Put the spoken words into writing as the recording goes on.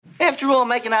After all,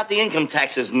 making out the income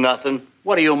tax is nothing.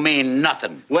 What do you mean,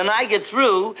 nothing? When I get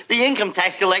through, the income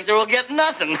tax collector will get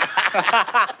nothing.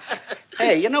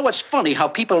 Hey, you know what's funny? How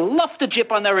people love to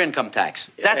jip on their income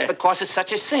tax. Yeah. That's because it's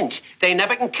such a cinch. They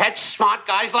never can catch smart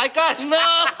guys like us. No!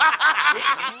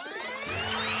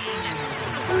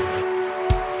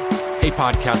 Hey,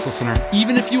 podcast listener,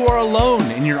 even if you are alone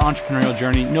in your entrepreneurial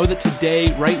journey, know that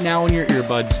today, right now in your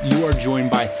earbuds, you are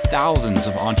joined by thousands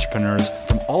of entrepreneurs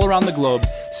from all around the globe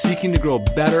seeking to grow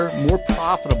better, more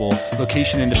profitable,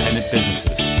 location-independent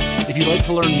businesses. If you'd like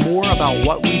to learn more about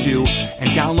what we do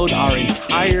and download our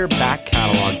entire back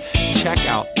catalog, check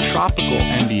out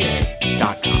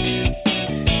tropicalmba.com.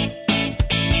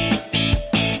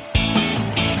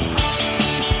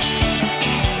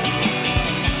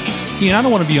 Ian, I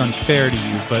don't want to be unfair to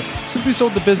you, but since we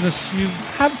sold the business, you've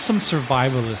had some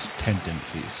survivalist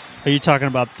tendencies. Are you talking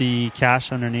about the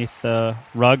cash underneath the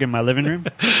rug in my living room?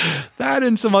 That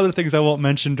and some other things I won't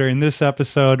mention during this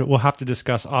episode we'll have to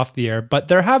discuss off the air, but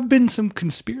there have been some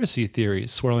conspiracy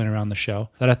theories swirling around the show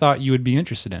that I thought you would be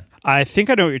interested in. I think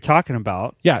I know what you're talking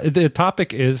about. Yeah, the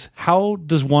topic is, how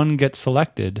does one get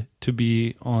selected to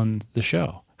be on the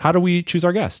show? How do we choose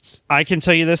our guests? I can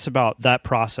tell you this about that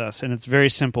process, and it's very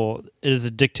simple. It is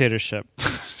a dictatorship.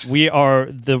 We are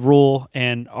the rule,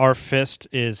 and our fist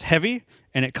is heavy,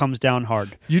 and it comes down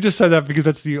hard. You just said that because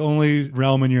that's the only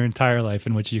realm in your entire life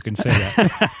in which you can say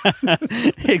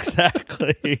that.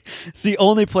 Exactly. It's the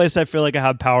only place I feel like I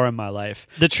have power in my life.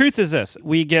 The truth is this.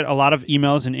 We get a lot of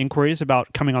emails and inquiries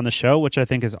about coming on the show, which I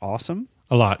think is awesome.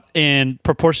 A lot. And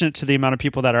proportionate to the amount of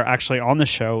people that are actually on the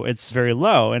show, it's very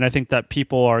low. And I think that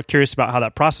people are curious about how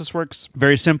that process works.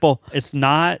 Very simple. It's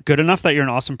not good enough that you're an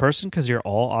awesome person because you're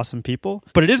all awesome people,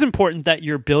 but it is important that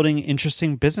you're building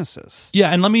interesting businesses. Yeah,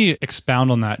 and let me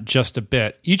expound on that just a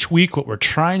bit. Each week, what we're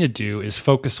trying to do is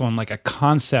focus on like a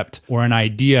concept or an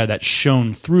idea that's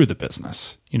shown through the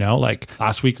business. You know, like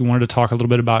last week, we wanted to talk a little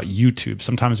bit about YouTube.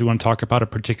 Sometimes we want to talk about a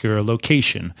particular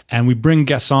location, and we bring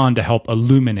guests on to help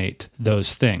illuminate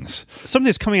those things.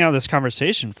 Something's coming out of this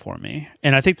conversation for me,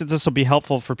 and I think that this will be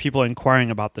helpful for people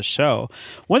inquiring about the show.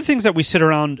 One of the things that we sit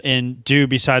around and do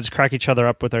besides crack each other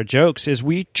up with our jokes is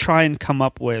we try and come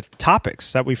up with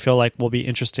topics that we feel like will be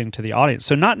interesting to the audience.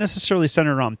 So not necessarily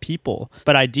centered around people,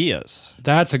 but ideas.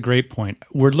 That's a great point.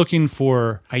 We're looking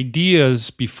for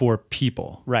ideas before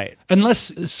people. Right.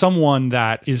 Unless someone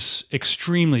that is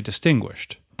extremely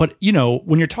distinguished. But, you know,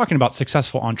 when you're talking about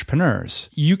successful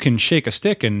entrepreneurs, you can shake a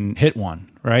stick and hit one,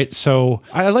 right? So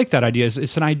I like that idea.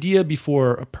 It's an idea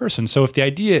before a person. So if the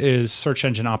idea is search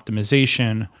engine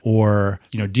optimization or,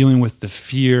 you know, dealing with the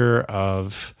fear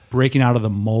of breaking out of the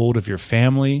mold of your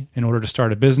family in order to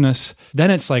start a business,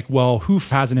 then it's like, well, who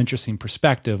has an interesting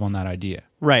perspective on that idea?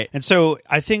 Right. And so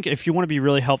I think if you want to be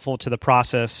really helpful to the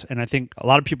process, and I think a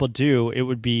lot of people do, it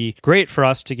would be great for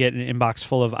us to get an inbox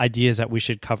full of ideas that we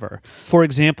should cover. For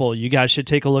example, you guys should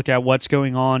take a look at what's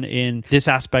going on in this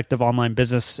aspect of online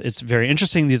business. It's very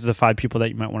interesting. These are the 5 people that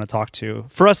you might want to talk to.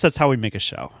 For us, that's how we make a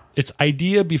show. It's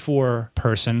idea before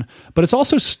person, but it's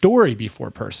also story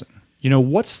before person. You know,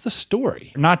 what's the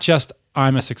story? Not just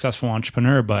I'm a successful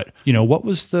entrepreneur, but, you know, what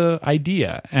was the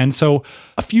idea? And so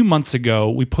a few months ago,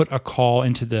 we put a call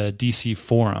into the DC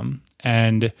forum.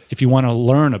 And if you want to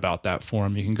learn about that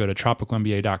forum, you can go to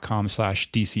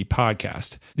tropicalmba.com/DC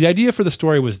podcast. The idea for the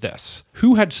story was this: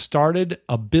 who had started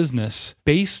a business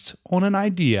based on an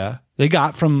idea they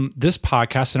got from this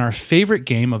podcast and our favorite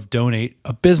game of Donate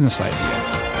a Business Idea.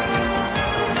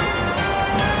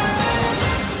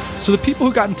 So the people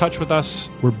who got in touch with us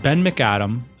were Ben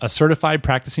McAdam, a certified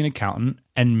practicing accountant,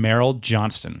 and Merrill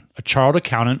Johnston, a chartered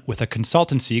accountant with a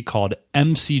consultancy called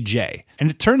MCJ.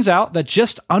 And it turns out that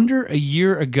just under a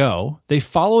year ago, they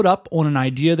followed up on an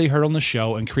idea they heard on the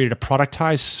show and created a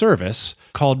productized service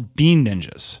called Bean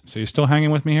Ninjas. So you still hanging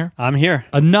with me here? I'm here.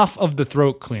 Enough of the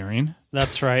throat clearing.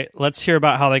 That's right. Let's hear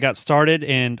about how they got started.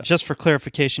 And just for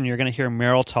clarification, you're going to hear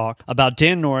Merrill talk about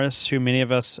Dan Norris, who many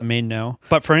of us may know.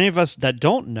 But for any of us that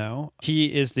don't know, he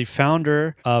is the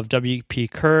founder of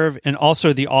WP Curve and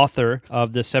also the author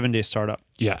of the 7-Day Startup.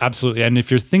 Yeah, absolutely. And if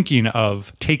you're thinking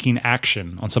of taking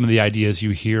action on some of the ideas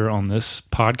you hear on this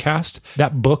podcast,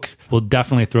 that book will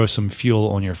definitely throw some fuel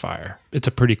on your fire. It's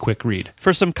a pretty quick read.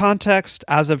 For some context,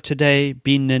 as of today,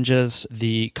 Bean Ninjas,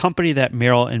 the company that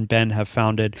Merrill and Ben have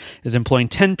founded, is employing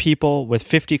 10 people with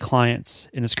 50 clients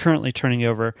and is currently turning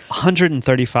over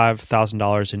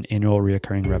 $135,000 in annual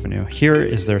recurring revenue. Here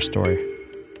is their story.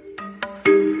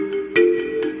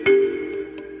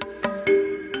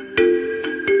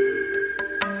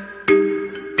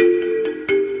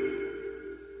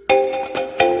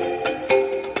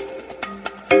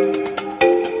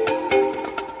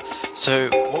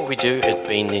 So what we do at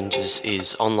Bean Ninjas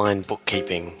is online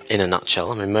bookkeeping in a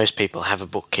nutshell. I mean, most people have a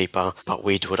bookkeeper, but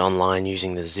we do it online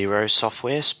using the Xero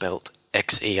software, spelt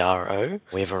Xero.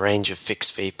 We have a range of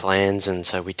fixed fee plans, and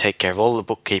so we take care of all the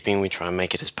bookkeeping. We try and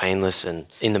make it as painless and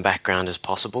in the background as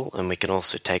possible, and we can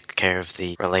also take care of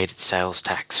the related sales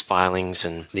tax filings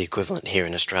and the equivalent here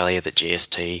in Australia, the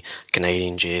GST,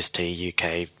 Canadian GST,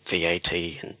 UK VAT,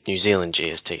 and New Zealand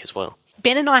GST as well.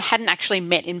 Ben and I hadn't actually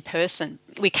met in person.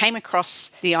 We came across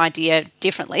the idea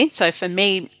differently. So for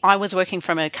me, I was working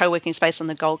from a co-working space on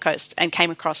the Gold Coast and came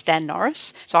across Dan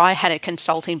Norris. So I had a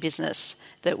consulting business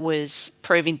that was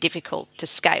proving difficult to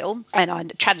scale. And I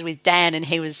chatted with Dan and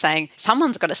he was saying,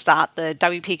 someone's got to start the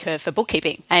WP curve for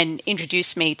bookkeeping, and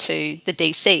introduced me to the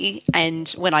DC. And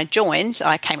when I joined,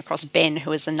 I came across Ben,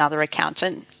 who is another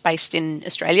accountant based in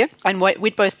Australia. And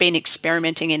we'd both been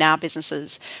experimenting in our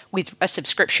businesses with a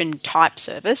subscription type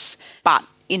service, but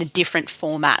in a different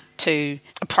format to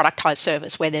a productized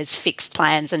service where there's fixed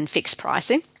plans and fixed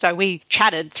pricing. So we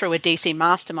chatted through a DC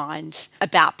mastermind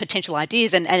about potential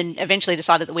ideas and eventually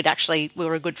decided that we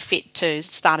were a good fit to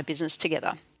start a business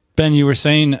together. Ben, you were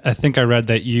saying, I think I read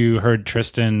that you heard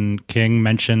Tristan King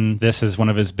mention this as one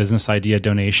of his business idea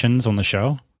donations on the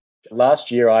show.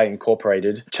 Last year, I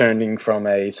incorporated, turning from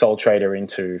a sole trader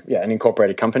into an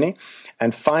incorporated company,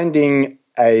 and finding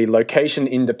a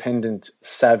location-independent,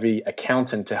 savvy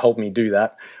accountant to help me do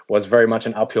that was very much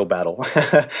an uphill battle.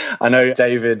 I know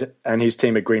David and his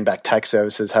team at Greenback Tax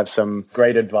Services have some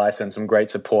great advice and some great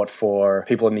support for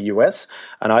people in the US,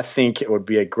 and I think it would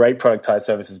be a great productized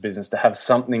services business to have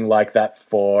something like that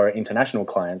for international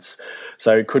clients.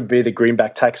 So it could be the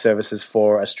Greenback Tax Services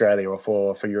for Australia or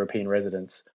for European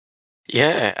residents.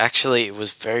 Yeah, actually, it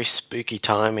was very spooky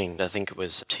timing. I think it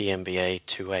was TMBA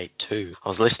 282. I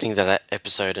was listening to that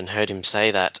episode and heard him say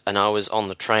that, and I was on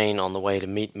the train on the way to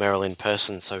meet Merrill in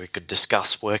person so we could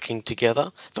discuss working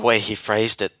together. The way he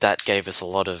phrased it, that gave us a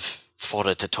lot of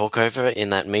fodder to talk over in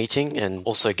that meeting, and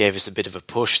also gave us a bit of a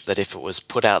push that if it was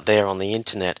put out there on the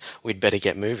internet, we'd better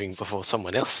get moving before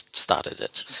someone else started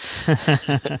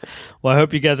it. Well, I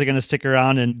hope you guys are going to stick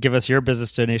around and give us your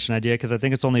business donation idea, because I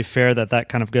think it's only fair that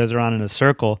kind of goes around in a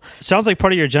circle. Sounds like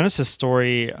part of your Genesis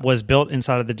story was built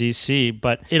inside of the DC,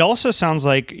 but it also sounds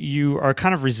like you are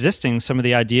kind of resisting some of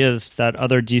the ideas that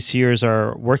other DCers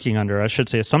are working under. I should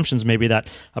say assumptions maybe that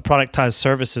a productized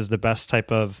service is the best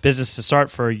type of business to start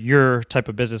for your type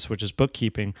of business, which is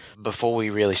bookkeeping. Before we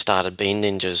really started Bean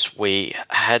Ninjas, we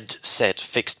had set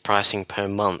fixed pricing per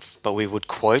month, but we would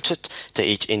quote it to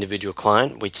each individual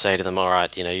client. We'd say to them, all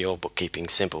right, your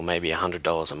bookkeeping's simple, maybe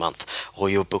 $100 a month, or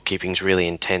your bookkeeping's really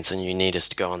intense and you need us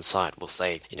to go on site. We'll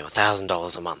say,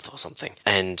 $1,000 a month or something.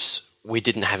 And we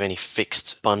didn't have any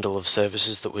fixed bundle of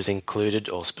services that was included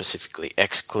or specifically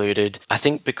excluded. I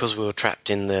think because we were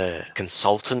trapped in the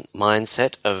consultant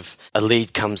mindset of a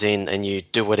lead comes in and you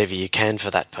do whatever you can for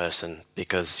that person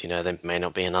because, there may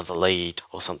not be another lead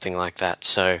or something like that.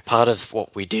 So part of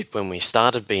what we did when we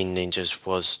started Bean Ninjas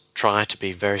was try to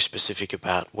be very specific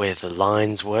about where the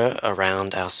lines were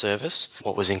around our service,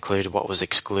 what was included, what was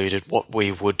excluded, what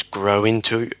we would grow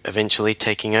into eventually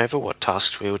taking over, what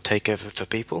tasks we would take over for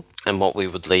people, and what we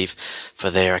would leave for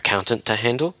their accountant to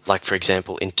handle. Like, for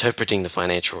example, interpreting the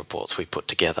financial reports we put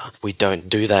together. We don't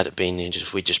do that at Bean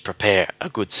Ninjas. We just prepare a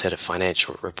good set of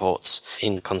financial reports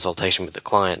in consultation with the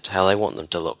client, how they want them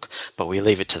to look. But we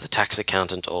leave it to the tax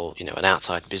accountant or, an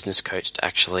outside business coach to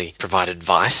actually provide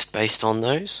advice based on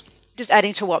those. Just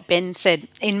adding to what Ben said,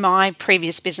 in my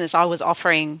previous business, I was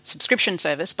offering subscription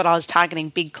service, but I was targeting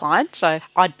big clients. So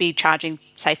I'd be charging,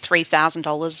 say,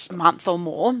 $3,000 a month or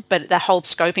more, but the whole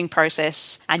scoping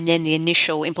process and then the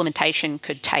initial implementation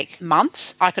could take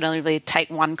months. I could only really take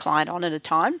one client on at a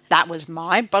time. That was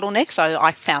my bottleneck. So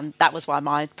I found that was why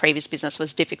my previous business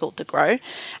was difficult to grow.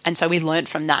 And so we learned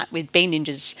from that with Bean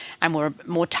Ninjas, and we're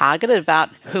more targeted about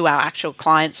who our actual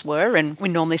clients were. And we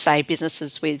normally say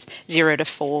businesses with 0 to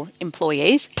 4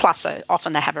 employees, plus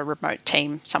often they have a remote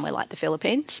team somewhere like the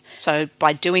Philippines. So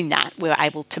by doing that, we were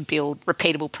able to build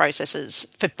repeatable processes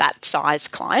for that size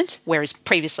client, whereas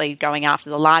previously going after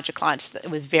the larger clients,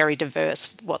 it was very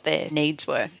diverse what their needs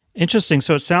were. Interesting.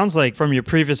 So it sounds like from your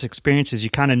previous experiences, you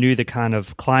kind of knew the kind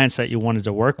of clients that you wanted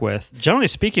to work with. Generally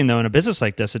speaking, though, in a business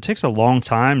like this, it takes a long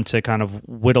time to kind of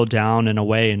whittle down in a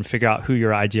way and figure out who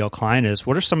your ideal client is.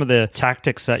 What are some of the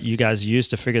tactics that you guys use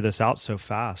to figure this out so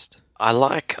fast? I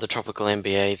like the Tropical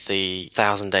MBA, the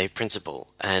 1,000-day principle,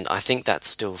 and I think that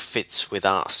still fits with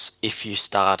us if you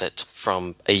start it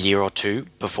from a year or two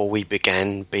before we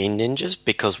began Bean Ninjas,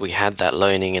 because we had that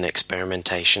learning and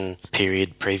experimentation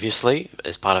period previously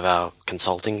as part of our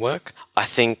consulting work. I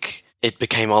think It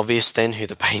became obvious then who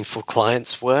the painful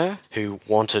clients were, who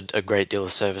wanted a great deal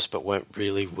of service but weren't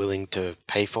really willing to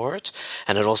pay for it.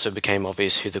 And it also became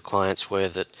obvious who the clients were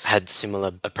that had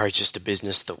similar approaches to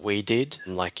business that we did,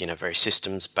 like, very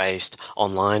systems-based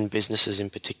online businesses in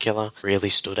particular really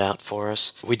stood out for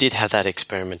us. We did have that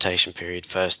experimentation period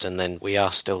first, and then we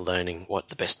are still learning what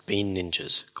the best Bean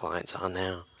Ninjas clients are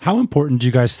now. How important do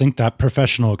you guys think that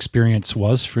professional experience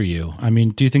was for you? I mean,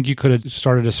 do you think you could have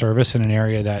started a service in an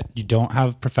area that you don't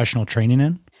have professional training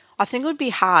in? I think it would be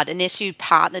hard unless you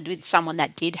partnered with someone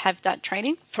that did have that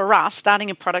training. For us, starting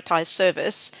a productized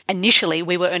service, initially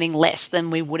we were earning less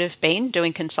than we would have been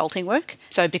doing consulting work.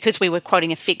 So because we were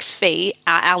quoting a fixed fee,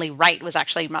 our hourly rate was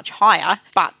actually much higher,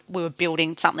 but we were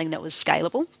building something that was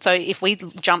scalable. So if we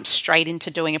jumped straight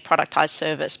into doing a productized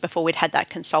service before we'd had that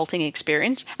consulting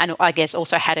experience, and I guess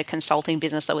also had a consulting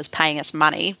business that was paying us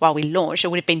money while we launched, it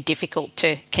would have been difficult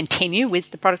to continue with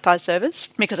the productized service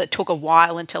because it took a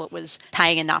while until it was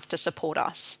paying enough to support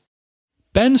us.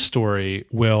 Ben's story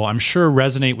will, I'm sure,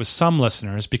 resonate with some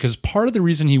listeners because part of the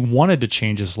reason he wanted to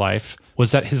change his life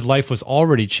was that his life was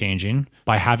already changing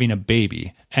by having a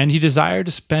baby, and he desired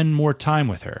to spend more time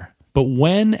with her. But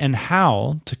when and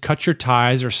how to cut your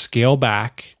ties or scale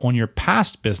back on your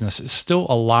past business is still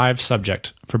a live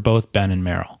subject for both Ben and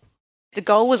Meryl. The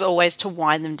goal was always to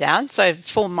wind them down. So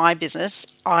for my business,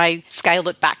 I scaled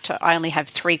it back to I only have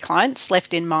 3 clients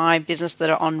left in my business that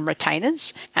are on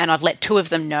retainers. And I've let 2 of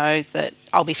them know that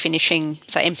I'll be finishing,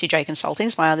 so MCJ Consulting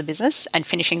is my other business, and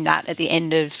finishing that at the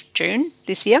end of June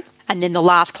this year. And then the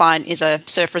last client is a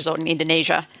surf resort in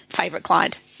Indonesia, favourite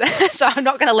client. So I'm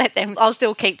not going to let them, I'll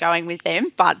still keep going with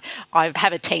them, but I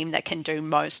have a team that can do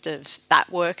most of that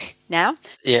work now.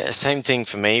 Yeah, same thing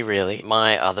for me, really.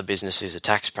 My other business is a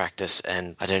tax practice,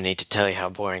 and I don't need to tell you how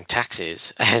boring tax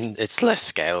is. And it's less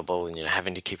scalable and,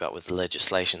 having to keep up with the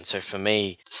legislation. So for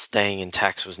me, staying in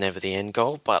tax was never the end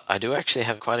goal, but I do actually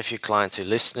have quite a few clients who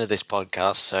listen to this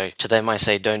podcast. So to them, I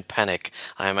say, don't panic.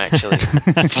 I'm actually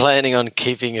planning on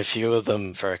keeping a few of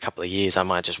them for a couple of years. I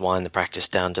might just wind the practice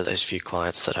down to those few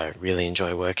clients that I really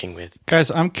enjoy working with.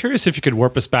 Guys, I'm curious if you could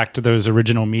warp us back to those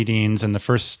original meetings and the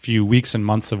first few weeks and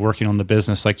months of working on the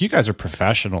business. Like, you guys are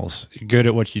professionals. You're good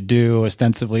at what you do,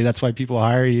 ostensibly. That's why people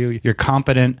hire you. You're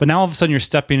competent. But now all of a sudden you're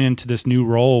stepping into this new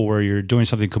role where you're doing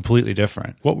something completely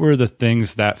different. What were the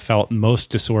things that felt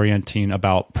most disorienting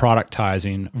about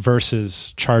productizing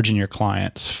versus charging your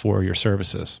clients for your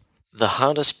services? The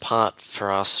hardest part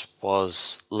for us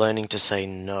was learning to say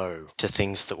no to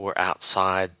things that were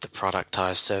outside the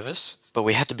productized service. But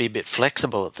we had to be a bit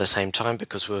flexible at the same time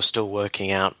because we were still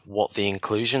working out what the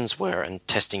inclusions were and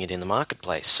testing it in the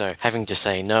marketplace. So having to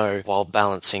say no while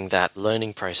balancing that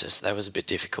learning process, that was a bit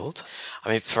difficult. I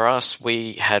mean, for us,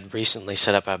 we had recently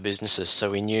set up our businesses,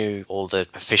 so we knew all the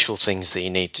official things that you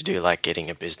need to do, like getting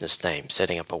a business name,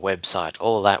 setting up a website.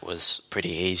 All of that was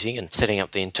pretty easy, and setting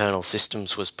up the internal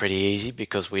systems was pretty easy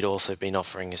because we'd also been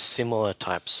offering a similar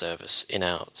type service in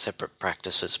our separate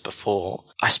practices before.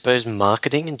 I suppose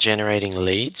marketing and generating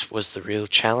leads was the real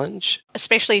challenge.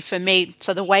 Especially for me,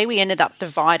 so the way we ended up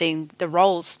dividing the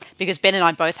roles, because Ben and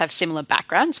I both have similar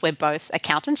backgrounds, we're both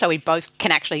accountants, so we both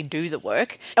can actually do the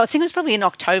work. I think it was probably in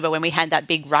October when we had that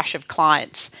big rush of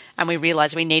clients and we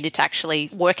realised we needed to actually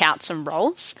work out some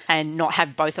roles and not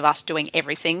have both of us doing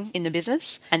everything in the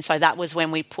business. And so that was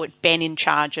when we put Ben in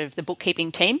charge of the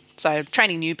bookkeeping team, so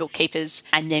training new bookkeepers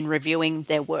and then reviewing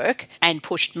their work, and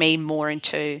pushed me more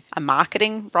into a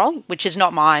marketing role, which is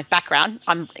not my background.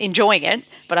 I'm enjoying it,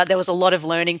 but there was a lot of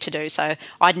learning to do. So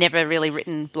I'd never really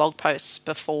written blog posts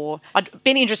before. I'd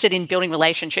been interested in building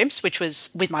relationships, which was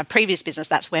with my previous business.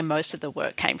 That's where most of the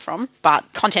work came from.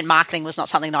 But content marketing was not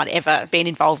something I'd ever been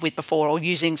involved with before, or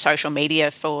using social media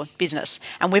for business.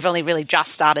 And we've only really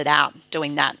just started out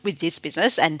doing that with this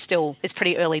business, and still it's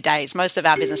pretty early days. Most of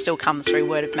our business still comes through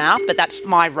word of mouth, but that's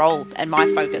my role and my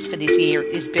focus for this year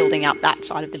is building up that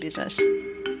side of the business.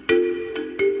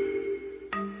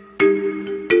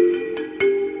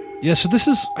 Yeah, so this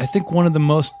is, I think, one of the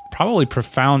most probably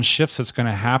profound shifts that's going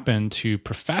to happen to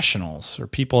professionals or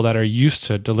people that are used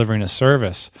to delivering a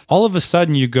service. All of a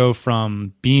sudden, you go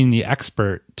from being the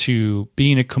expert to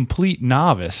being a complete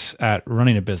novice at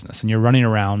running a business, and you're running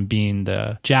around being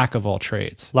the jack of all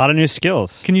trades. A lot of new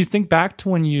skills. Can you think back to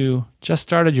when you just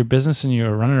started your business and you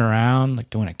were running around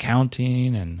like doing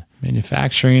accounting and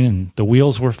manufacturing and the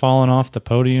wheels were falling off the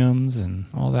podiums and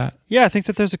all that? Yeah, I think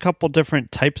that there's a couple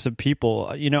different types of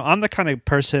people. I'm the kind of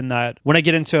person that when I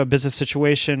get into a business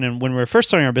situation and when we were first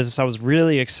starting our business, I was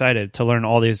really excited to learn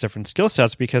all these different skill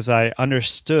sets because I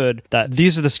understood that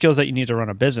these are the skills that you need to run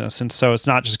a business. And so it's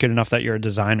not just good enough that you're a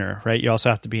designer, right? You also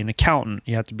have to be an accountant.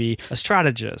 You have to be a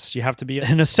strategist. You have to be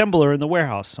an assembler in the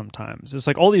warehouse sometimes. It's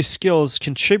like all these skills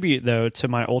contribute, though, to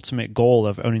my ultimate goal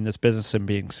of owning this business and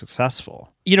being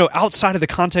successful. Outside of the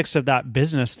context of that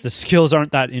business, the skills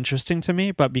aren't that interesting to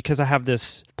me, but because I have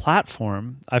this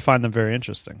platform, I find them very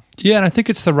interesting. Yeah, and I think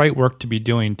it's the right work to be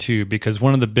doing too, because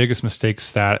one of the biggest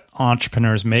mistakes that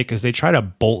entrepreneurs make is they try to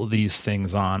bolt these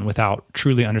things on without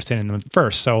truly understanding them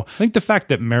first. So I think the fact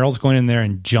that Meryl's going in there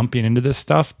and jumping into this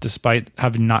stuff, despite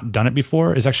having not done it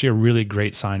before, is actually a really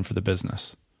great sign for the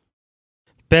business.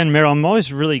 Ben, Meryl, I'm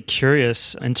always really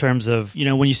curious in terms of,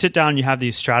 when you sit down and you have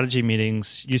these strategy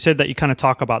meetings, you said that you kind of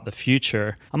talk about the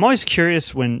future. I'm always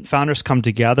curious when founders come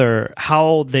together,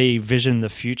 how they vision the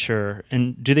future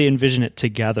and do they envision it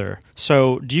together?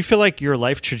 So do you feel like your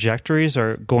life trajectories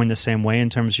are going the same way in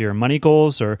terms of your money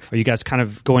goals, or are you guys kind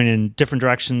of going in different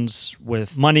directions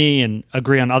with money and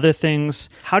agree on other things?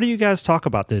 How do you guys talk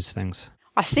about those things?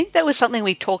 I think that was something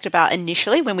we talked about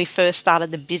initially when we first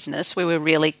started the business. We were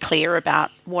really clear about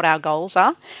what our goals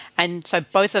are. And so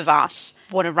both of us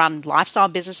want to run lifestyle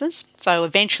businesses. So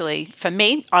eventually, for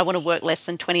me, I want to work less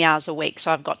than 20 hours a week.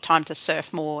 So I've got time to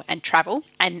surf more and travel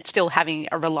and still having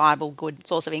a reliable, good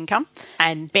source of income.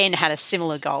 And Ben had a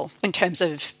similar goal in terms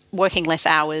of working less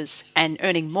hours and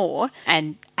earning more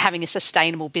and having a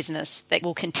sustainable business that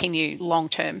will continue long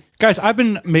term. Guys, I've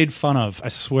been made fun of. I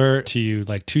swear to you,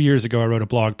 like 2 years ago, I wrote a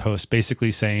blog post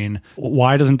basically saying,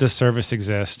 why doesn't this service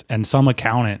exist? And some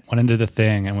accountant went into the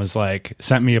thing and was like,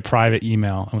 sent me a private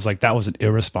email and was like, that was an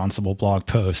irresponsible blog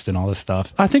post and all this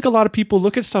stuff. I think a lot of people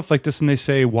look at stuff like this and they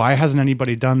say, why hasn't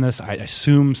anybody done this? I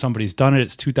assume somebody's done it.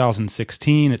 It's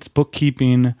 2016. It's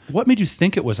bookkeeping. What made you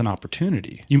think it was an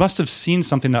opportunity? You must have seen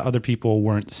something that other people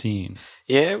weren't seeing.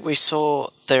 Yeah, we saw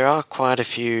there are quite a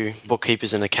few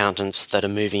bookkeepers and accountants that are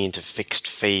moving into fixed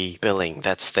fee billing.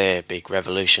 That's their big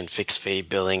revolution, fixed fee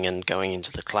billing and going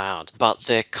into the cloud. But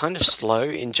they're kind of slow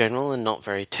in general and not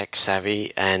very tech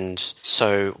savvy. And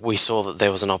so we saw that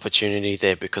there was an opportunity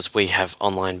there because we have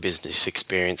online business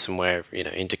experience and we're,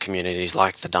 into communities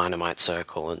like the Dynamite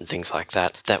Circle and things like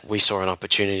that, that we saw an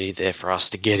opportunity there for us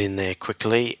to get in there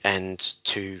quickly and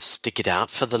to stick it out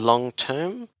for the long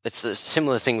term. It's the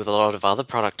similar thing with a lot of other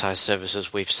productized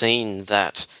services. We've seen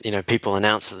that, people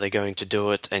announce that they're going to do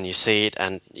it and you see it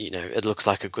and, it looks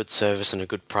like a good service and a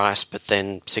good price, but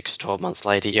then 6 to 12 months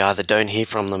later, you either don't hear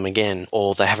from them again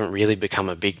or they haven't really become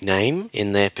a big name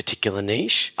in their particular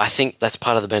niche. I think that's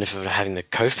part of the benefit of having the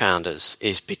co-founders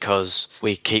is because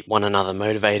we keep one another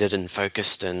motivated and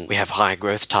focused and we have high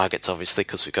growth targets, obviously,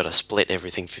 because we've got to split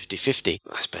everything 50-50.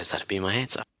 I suppose that'd be my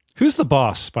answer. Who's the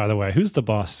boss, by the way? Who's the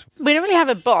boss? We don't really have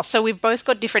a boss. So we've both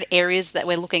got different areas that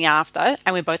we're looking after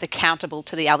and we're both accountable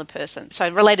to the other person. So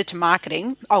related to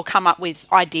marketing, I'll come up with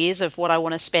ideas of what I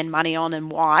want to spend money on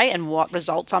and why and what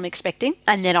results I'm expecting.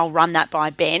 And then I'll run that by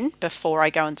Ben before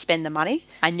I go and spend the money.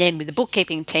 And then with the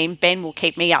bookkeeping team, Ben will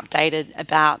keep me updated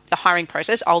about the hiring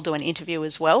process. I'll do an interview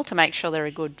as well to make sure they're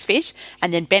a good fit.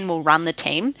 And then Ben will run the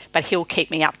team, but he'll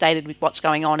keep me updated with what's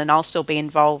going on and I'll still be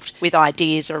involved with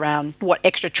ideas around what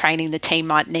extra training the team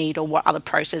might need or what other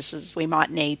processes we might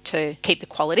need to keep the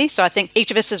quality. So I think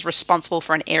each of us is responsible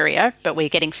for an area, but we're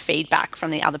getting feedback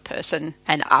from the other person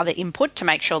and other input to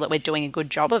make sure that we're doing a good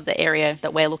job of the area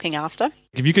that we're looking after.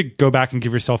 If you could go back and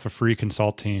give yourself a free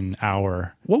consulting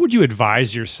hour, what would you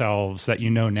advise yourselves that you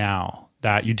know now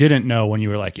that you didn't know when you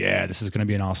were like, yeah, this is going to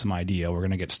be an awesome idea. We're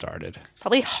going to get started?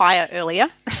 Probably hire earlier.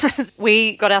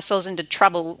 We got ourselves into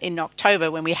trouble in October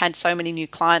when we had so many new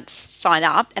clients sign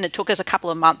up, and it took us a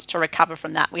couple of months to recover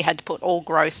from that. We had to put all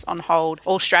growth on hold,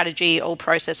 all strategy, all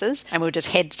processes, and we were just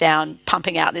heads down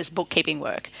pumping out this bookkeeping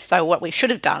work. So what we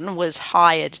should have done was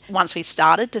hired once we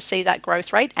started to see that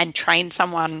growth rate and train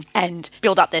someone and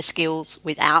build up their skills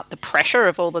without the pressure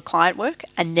of all the client work,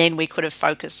 and then we could have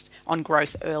focused on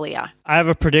growth earlier. I have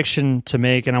a prediction to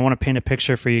make, and I want to paint a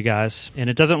picture for you guys. And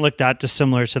it doesn't look that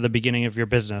dissimilar to the beginning of your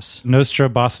business.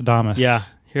 Nostradamus. Yeah,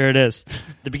 here it is.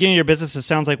 The beginning of your business, it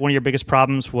sounds like one of your biggest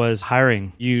problems was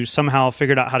hiring. You somehow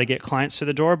figured out how to get clients through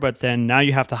the door, but then now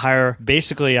you have to hire,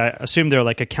 basically, I assume they're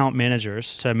like account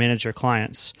managers to manage your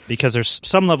clients because there's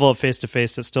some level of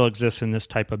face-to-face that still exists in this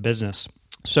type of business.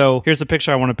 So here's the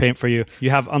picture I want to paint for you.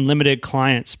 You have unlimited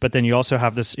clients, but then you also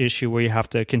have this issue where you have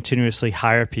to continuously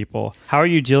hire people. How are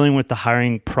you dealing with the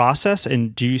hiring process,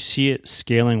 and do you see it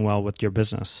scaling well with your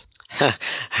business?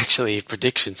 Actually,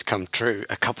 predictions come true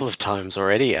a couple of times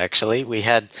already, actually. We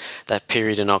had that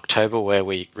period in October where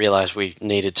we realized we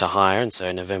needed to hire, and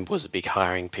so November was a big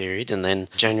hiring period. And then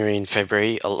January and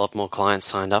February, a lot more clients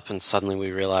signed up, and suddenly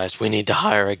we realized we need to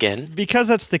hire again. Because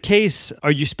that's the case,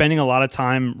 are you spending a lot of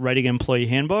time writing employee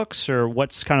handbooks, or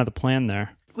what's kind of the plan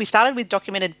there? We started with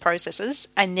documented processes,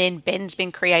 and then Ben's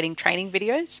been creating training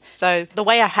videos. So the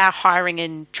way our hiring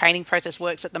and training process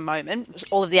works at the moment,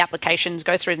 all of the applications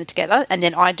go through them together, and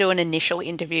then I do an initial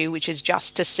interview, which is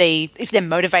just to see if they're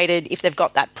motivated, if they've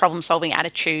got that problem-solving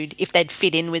attitude, if they'd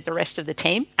fit in with the rest of the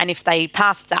team. And if they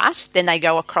pass that, then they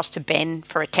go across to Ben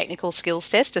for a technical skills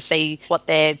test to see what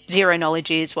their zero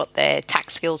knowledge is, what their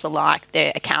tax skills are like,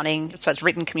 their accounting, so it's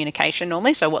written communication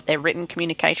normally, so what their written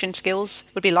communication skills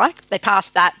would be like. They pass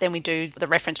that, then we do the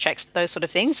reference checks, those sort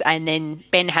of things. And then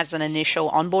Ben has an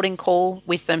initial onboarding call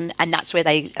with them, and that's where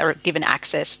they are given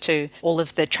access to all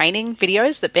of the training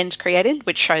videos that Ben's created,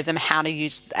 which show them how to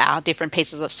use our different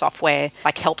pieces of software,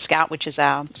 like Help Scout, which is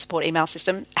our support email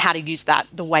system, how to use that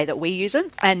the way that we use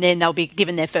it. And then they'll be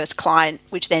given their first client,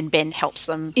 which then Ben helps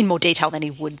them in more detail than he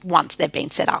would once they've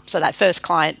been set up. So that first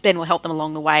client, Ben will help them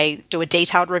along the way, do a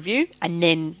detailed review. And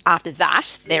then after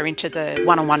that, they're into the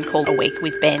one-on-one call a week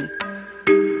with Ben.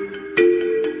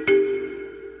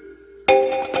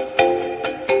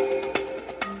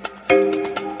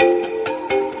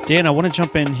 Dan, I want to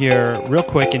jump in here real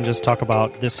quick and just talk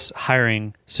about this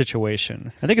hiring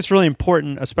situation. I think it's really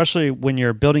important, especially when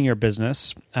you're building your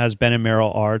business, as Ben and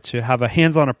Meryl are, to have a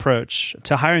hands-on approach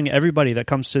to hiring everybody that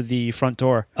comes to the front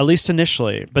door, at least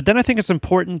initially. But then I think it's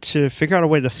important to figure out a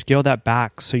way to scale that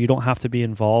back so you don't have to be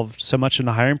involved so much in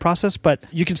the hiring process, but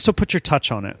you can still put your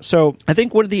touch on it. So I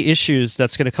think one of the issues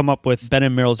that's going to come up with Ben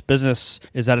and Meryl's business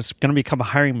is that it's going to become a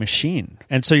hiring machine.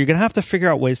 And so you're going to have to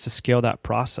figure out ways to scale that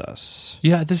process.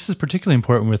 Yeah, this is particularly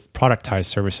important with productized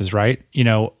services, right? You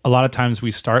know, a lot of times we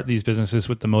start these businesses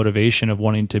with the motivation of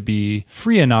wanting to be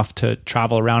free enough to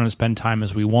travel around and spend time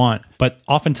as we want. But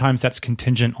oftentimes that's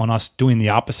contingent on us doing the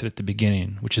opposite at the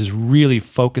beginning, which is really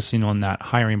focusing on that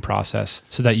hiring process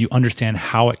so that you understand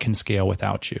how it can scale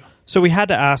without you. So we had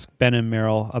to ask Ben and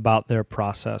Meryl about their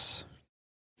process.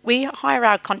 We hire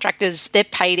our contractors, they're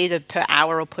paid either per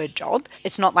hour or per job.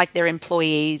 It's not like they're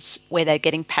employees where they're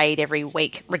getting paid every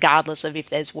week, regardless of if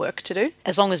there's work to do.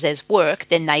 As long as there's work,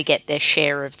 then they get their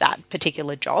share of that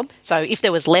particular job. So if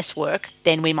there was less work,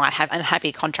 then we might have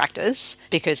unhappy contractors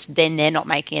because then they're not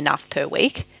making enough per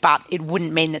week. But it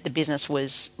wouldn't mean that the business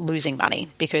was losing money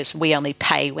because we only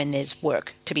pay when there's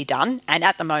work to be done. And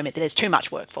at the moment, there's too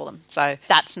much work for them. So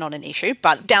that's not an issue.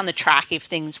 But down the track, if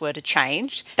things were to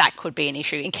change, that could be an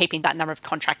issue in keeping that number of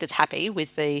contractors happy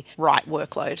with the right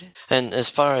workload. And as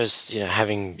far as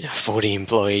having 40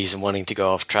 employees and wanting to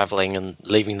go off traveling and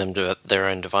leaving them to their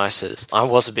own devices, I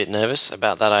was a bit nervous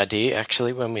about that idea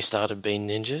actually when we started Bean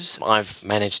Ninjas. I've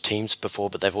managed teams before,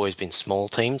 but they've always been small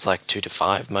teams, like 2 to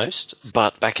 5 most.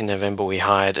 But back in November, we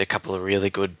hired a couple of really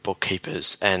good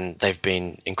bookkeepers, and they've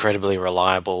been incredibly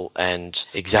reliable and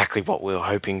exactly what we were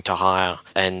hoping to hire.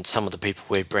 And some of the people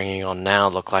we're bringing on now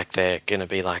look like they're going to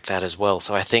be like that as well.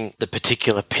 So I think the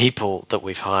particular people that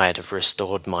we've hired have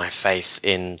restored my faith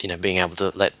in, being able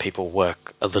to let people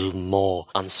work a little more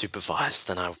unsupervised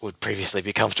than I would previously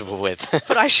be comfortable with.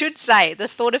 But I should say, the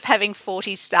thought of having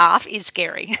 40 staff is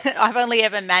scary. I've only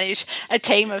ever managed a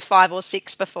team of 5 or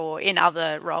 6 before in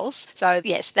other roles. So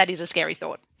yes, that is a scary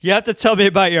thought. You have to tell me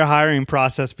about your hiring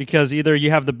process because either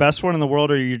you have the best one in the world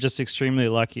or you're just extremely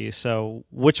lucky. So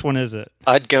which one is it?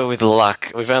 I'd go with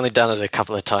luck. We've only done it a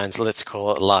couple of times. Let's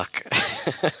call it luck.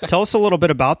 Tell us a little bit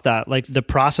about that, like the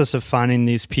process of finding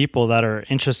these people that are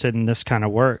interested in this kind of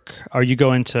work. Are you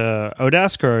going to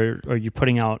Odesk or are you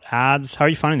putting out ads? How are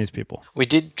you finding these people? We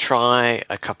did try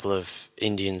a couple of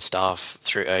Indian staff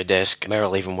through Odesk.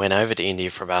 Meryl even went over to India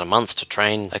for about a month to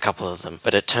train a couple of them.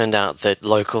 But it turned out that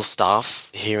local staff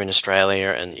here in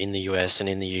Australia and in the US and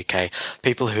in the UK,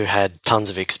 people who had tons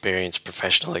of experience,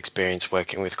 professional experience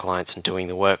working with clients and doing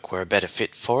the work were a better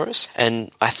fit for us. And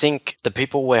I think the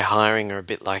people we're hiring are a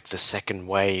bit like the second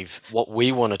wave. What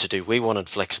we wanted to do, we wanted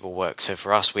flexible work. So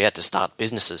for us, we had to start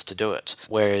businesses to do it.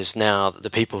 Whereas now the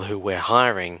people who we're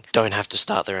hiring don't have to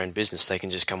start their own business. They can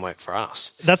just come work for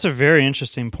us. That's a very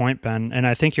interesting point, Ben. And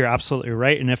I think you're absolutely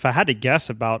right. And if I had to guess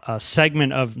about a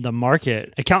segment of the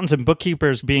market, accountants and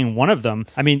bookkeepers being one of them,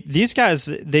 I mean, these guys,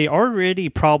 they already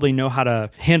probably know how to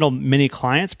handle many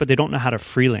clients, but they don't know how to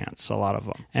freelance, a lot of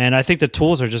them. And I think the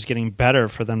tools are just getting better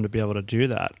for them to be able to do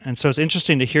that. And so it's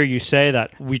interesting to hear you say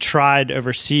that we tried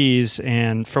overseas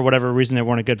and for whatever reason they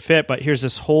weren't a good fit, but here's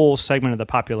this whole segment of the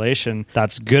population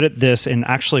that's good at this and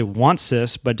actually wants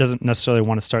this, but doesn't necessarily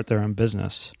want to start their own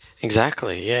business.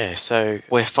 Exactly, yeah. So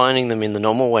we're finding them in the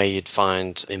normal way you'd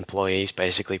find employees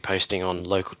basically posting on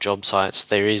local job sites.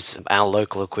 There is our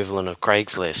local equivalent of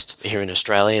Craigslist here in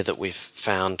Australia that we've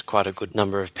found quite a good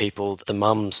number of people, the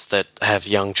mums that have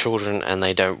young children and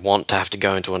they don't want to have to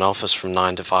go into an office from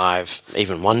 9 to 5,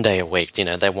 even one day a week. You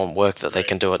know, they want work that they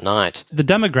can do at night. The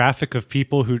demographic of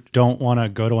people who don't want to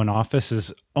go to an office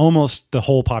is almost the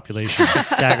whole population. It's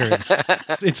staggering.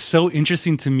 It's so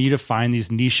interesting to me to find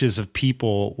these niches of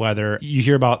people, whether you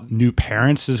hear about new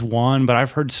parents is one, but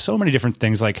I've heard so many different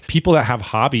things, like people that have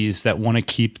hobbies that want to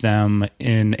keep them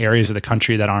in areas of the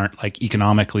country that aren't like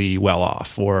economically well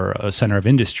off or a center of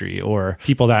industry, or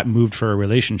people that moved for a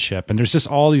relationship. And there's just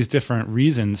all these different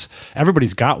reasons.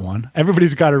 Everybody's got one.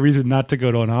 Everybody's got a reason not to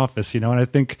go to an office, and I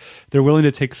think they're willing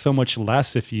to take so much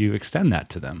less if you extend that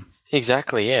to them.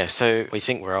 Exactly, yeah. So we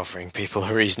think we're offering people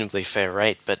a reasonably fair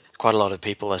rate, but quite a lot of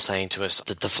people are saying to us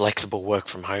that the flexible work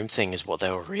from home thing is what they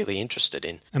were really interested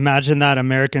in. Imagine that,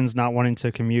 Americans not wanting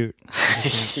to commute.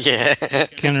 Yeah.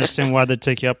 Can't understand why they'd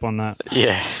take you up on that.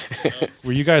 Yeah.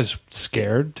 Were you guys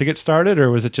scared to get started, or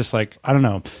was it just like, I don't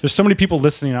know, there's so many people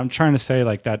listening, I'm trying to say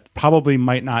like that probably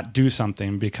might not do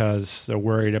something because they're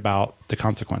worried about the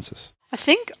consequences? I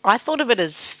think I thought of it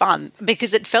as fun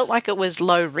because it felt like it was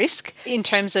low risk in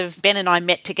terms of Ben and I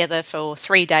met together for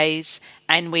 3 days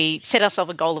and we set ourselves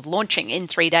a goal of launching in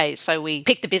 3 days. So we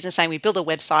picked the business name, we built a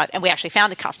website, and we actually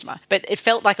found a customer. But it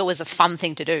felt like it was a fun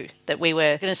thing to do, that we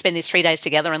were going to spend these 3 days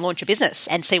together and launch a business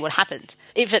and see what happened.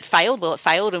 If it failed, well, it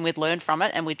failed and we'd learn from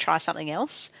it and we'd try something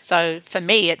else. So for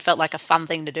me, it felt like a fun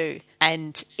thing to do.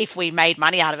 And if we made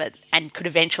money out of it and could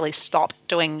eventually stop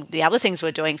doing the other things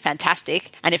we're doing,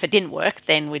 fantastic. And if it didn't work,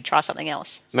 then we'd try something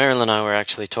else. Meryl and I were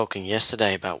actually talking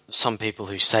yesterday about some people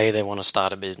who say they want to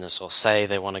start a business or say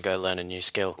they want to go learn a new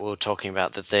skill. We were talking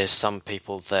about that there's some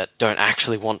people that don't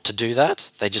actually want to do that.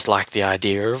 They just like the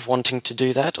idea of wanting to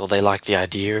do that, or they like the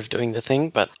idea of doing the thing.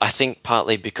 But I think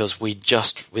partly because we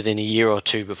just, within a year or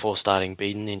two before starting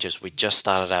Beaten Ninjas, we just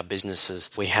started our businesses.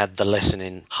 We had the lesson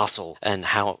in hustle and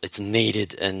how it's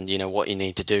needed and, what you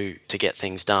need to do to get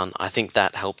things done. I think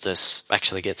that helped us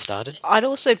actually get started. I'd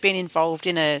also been involved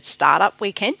in a startup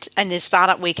weekend, and there's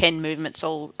startup weekend movements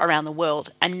all around the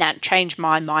world. And that changed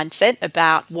my mindset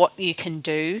about what you can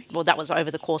do. Well, that was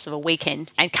over the course of a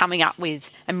weekend, and coming up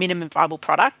with a minimum viable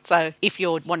product. So if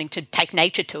you're wanting to take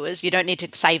nature tours, you don't need to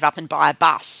save up and buy a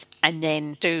bus and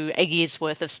then do a year's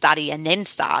worth of study and then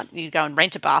start. You go and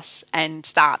rent a bus and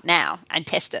start now and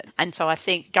test it. And so I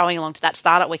think going along to that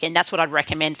startup weekend, that's what I'd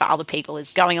recommend for other people,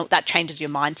 is that changes your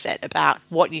mindset about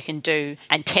what you can do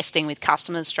and testing with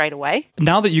customers straight away.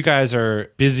 Now that you guys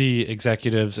are busy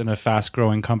executives in a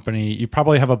fast-growing company, you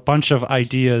probably have a bunch of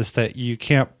ideas that you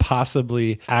can't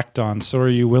possibly act on. So are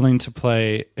you willing to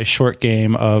play a short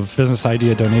game of business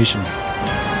idea donation?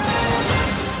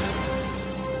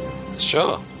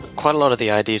 Sure. Quite a lot of the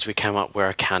ideas we came up were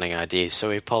accounting ideas, so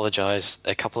we apologise.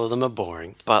 A couple of them are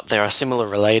boring, but there are similar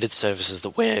related services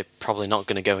that we're probably not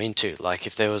going to go into. Like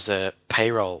if there was a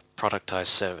payroll productized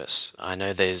service. I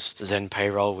know there's Zen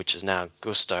Payroll, which is now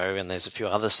Gusto, and there's a few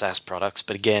other SaaS products,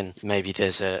 but again, maybe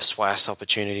there's a SWAS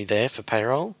opportunity there for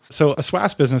payroll. So a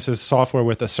SWAS business is software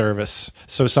with a service.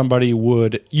 So somebody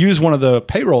would use one of the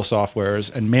payroll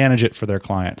softwares and manage it for their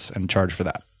clients and charge for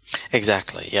that.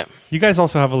 Exactly, yeah. You guys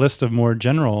also have a list of more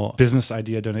general business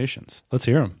idea donations. Let's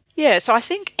hear them. Yeah, so I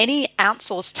think any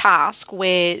outsourced task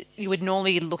where you would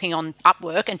normally be looking on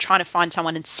Upwork and trying to find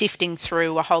someone and sifting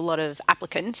through a whole lot of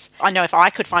applicants. I know if I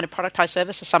could find a productized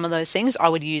service for some of those things, I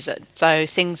would use it. So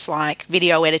things like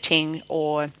video editing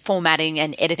or formatting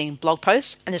and editing blog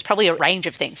posts. And there's probably a range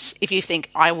of things. If you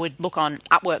think I would look on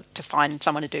Upwork to find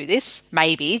someone to do this,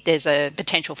 maybe there's a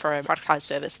potential for a productized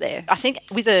service there. I think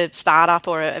with a startup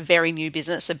or a very new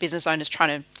business, a business owner's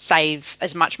trying to save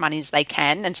as much money as they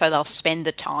can. And so they'll spend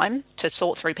the time to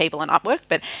sort through people on Upwork.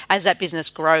 But as that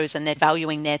business grows and they're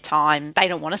valuing their time, they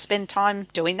don't want to spend time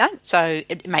doing that. So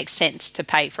it makes sense to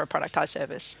pay for a productized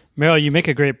service. Meryl, you make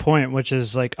a great point, which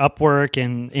is like Upwork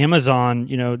and Amazon,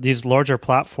 these larger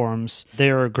platforms, they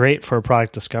are great for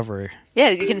product discovery. Yeah,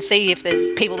 you can see if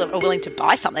there's people that are willing to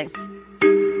buy something.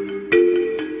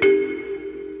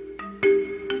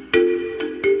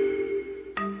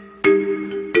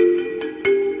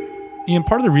 Ian,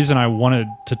 part of the reason I wanted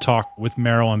to talk with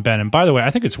Meryl and Ben, and by the way,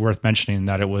 I think it's worth mentioning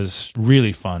that it was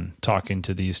really fun talking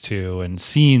to these two and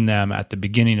seeing them at the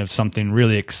beginning of something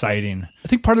really exciting. I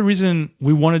think part of the reason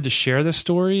we wanted to share this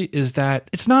story is that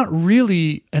it's not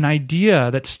really an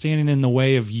idea that's standing in the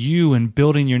way of you and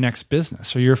building your next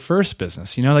business or your first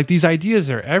business. You know, like these ideas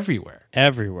are everywhere.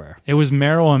 Everywhere. It was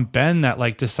Meryl and Ben that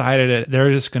like decided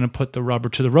they're just going to put the rubber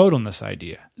to the road on this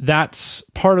idea. That's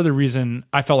part of the reason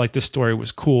I felt like this story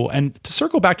was cool. And to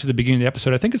circle back to the beginning of the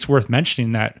episode, I think it's worth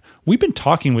mentioning that we've been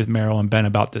talking with Meryl and Ben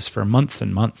about this for months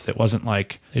and months. It wasn't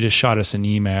like they just shot us an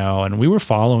email, and we were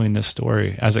following this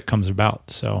story as it comes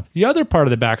about. So the other part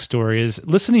of the backstory is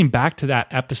listening back to that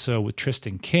episode with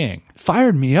Tristan King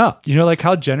fired me up. You know, like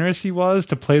how generous he was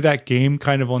to play that game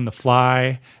kind of on the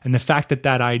fly, and the fact that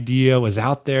that idea was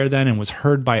out there then and was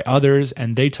heard by others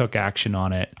and they took action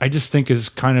on it. I just think is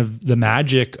kind of the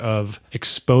magic of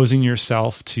exposing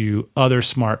yourself to other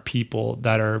smart people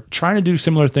that are trying to do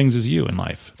similar things as you in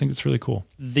life. I think it's really cool.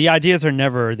 The ideas are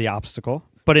never the obstacle.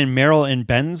 But in Meryl and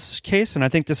Ben's case, and I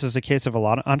think this is a case of a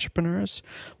lot of entrepreneurs,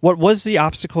 what was the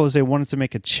obstacle is they wanted to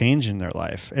make a change in their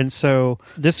life. And so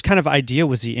this kind of idea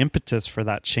was the impetus for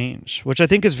that change, which I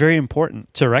think is very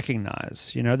important to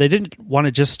recognize. You know, they didn't want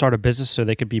to just start a business so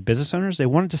they could be business owners. They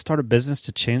wanted to start a business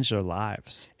to change their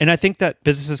lives. And I think that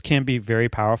businesses can be very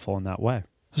powerful in that way.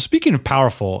 So speaking of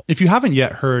powerful, if you haven't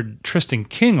yet heard Tristan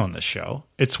King on this show,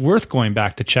 it's worth going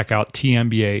back to check out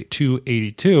TMBA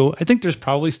 282. I think there's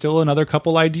probably still another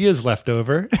couple ideas left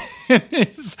over in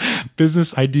his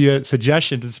business idea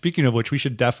suggestions. And speaking of which, we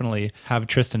should definitely have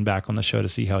Tristan back on the show to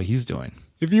see how he's doing.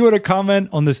 If you want to comment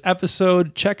on this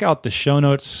episode, check out the show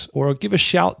notes or give a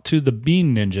shout to the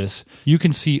Bean Ninjas. You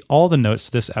can see all the notes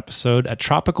to this episode at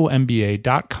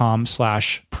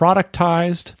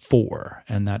tropicalmba.com/productized4.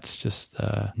 And that's just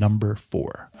the number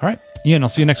 4. All right, Ian, I'll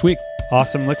see you next week.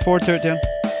 Awesome. Look forward to it, Dan.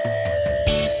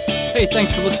 Hey,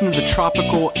 thanks for listening to the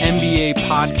Tropical MBA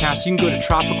podcast. You can go to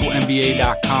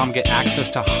tropicalmba.com, get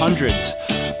access to hundreds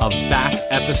of back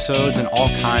episodes and all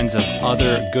kinds of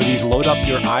other goodies. Load up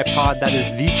your iPod. That is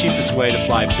the cheapest way to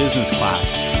fly business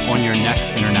class on your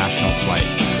next international flight.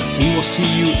 We will see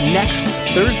you next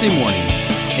Thursday morning,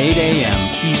 8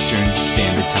 a.m. Eastern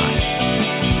Standard Time.